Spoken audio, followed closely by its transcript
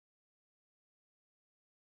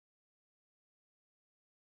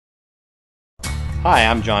Hi,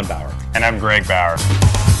 I'm John Bauer. And I'm Greg Bauer.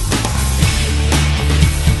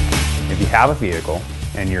 If you have a vehicle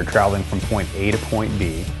and you're traveling from point A to point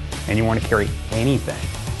B and you want to carry anything,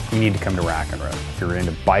 you need to come to Rack & Road. If you're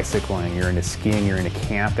into bicycling, you're into skiing, you're into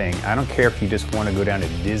camping, I don't care if you just want to go down to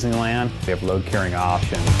Disneyland, we have load carrying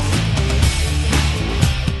options.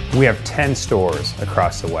 We have 10 stores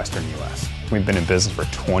across the western US. We've been in business for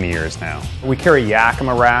 20 years now. We carry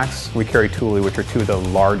Yakima racks, we carry Thule, which are two of the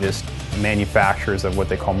largest manufacturers of what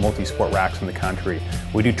they call multi-sport racks in the country.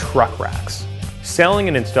 We do truck racks. Selling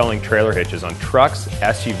and installing trailer hitches on trucks,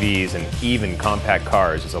 SUVs, and even compact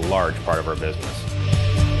cars is a large part of our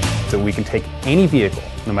business. So we can take any vehicle,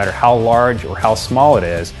 no matter how large or how small it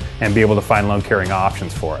is, and be able to find load carrying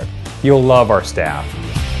options for it. You'll love our staff.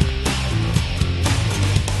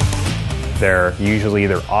 They're usually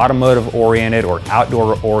either automotive oriented or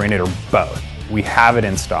outdoor oriented or both. We have it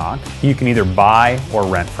in stock. You can either buy or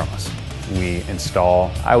rent from us. We install,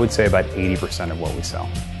 I would say, about 80% of what we sell.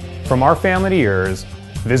 From our family to yours,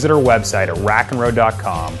 visit our website at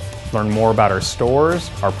rackandroad.com, learn more about our stores,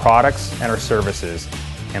 our products, and our services,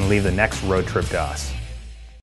 and leave the next road trip to us.